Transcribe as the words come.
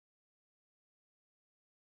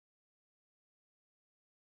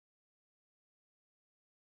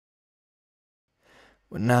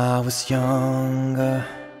When I was younger,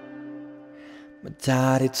 my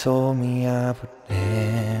daddy told me I would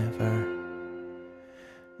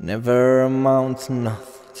never amount to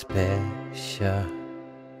nothing special.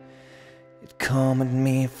 It'd come at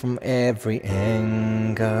me from every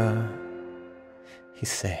angle. He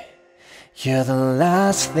said, you're the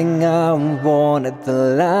last thing I wanted, the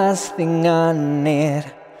last thing I need.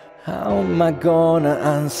 How am I gonna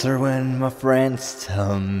answer when my friends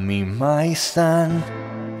tell me my son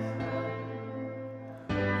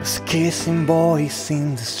was kissing boys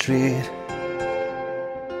in the street?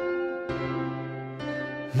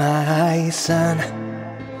 My son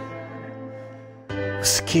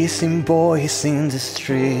was kissing boys in the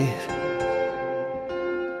street.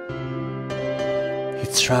 He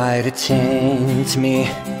tried to change me,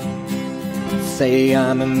 say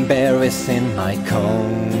I'm embarrassing my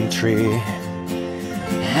country.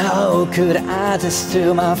 How could I just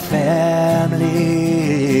tell my family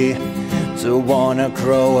to wanna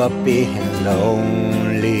grow up being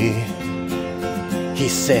lonely? He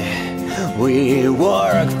said, we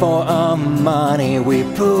work for our money, we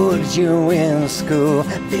put you in school.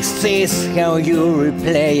 This is how you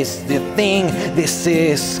replace the thing, this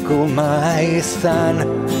is school, my son.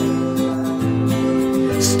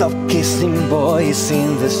 Stop kissing boys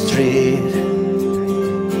in the street,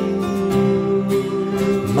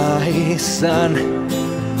 my son.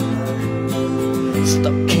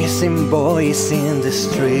 Stop kissing boys in the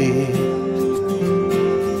street.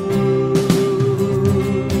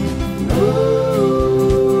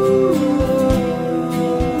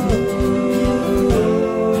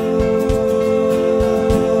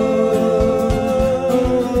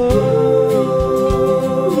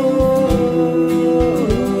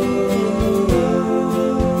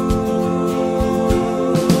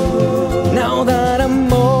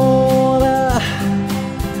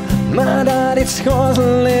 It's cause a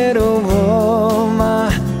little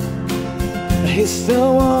woman. He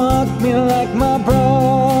still won't me like my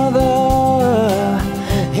brother.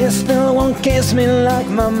 He still won't kiss me like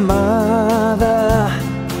my mother.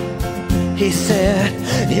 He said,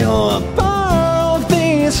 you're a part of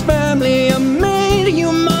this family, I made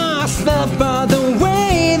you myself. But the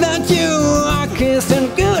way that you act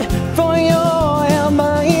isn't good for your health,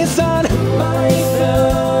 my son. My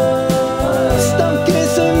son. Stop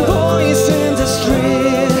kissing boys in the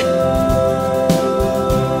street,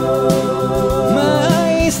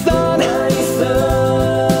 my son.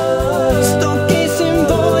 Stop kissing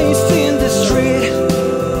boys in the street.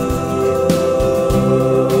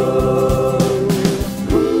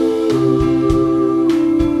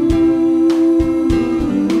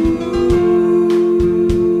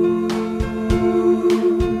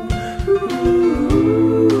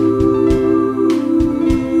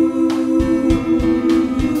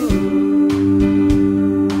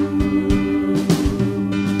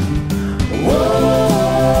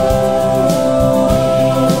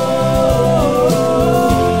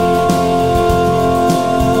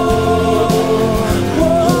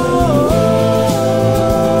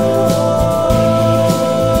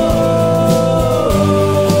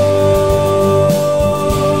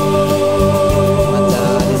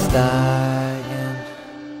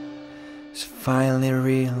 Finally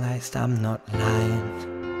realized I'm not lying.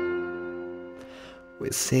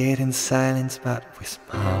 We sit in silence but we're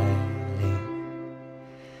smiling,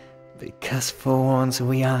 because for once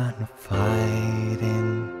we aren't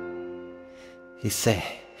fighting. He said,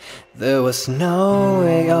 there was no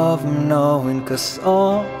way of knowing, cause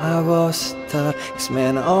all I was taught is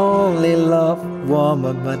men only love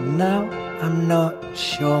woman. But now I'm not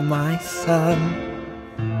sure, my son.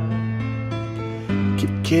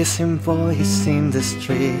 Keep kissing boys in the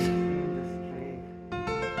street,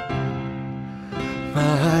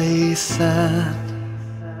 my son.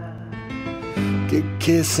 Keep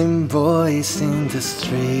kissing boys in the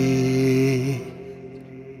street.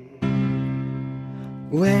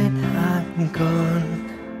 When I'm gone,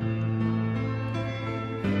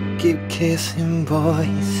 keep kissing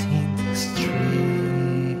boys in the street.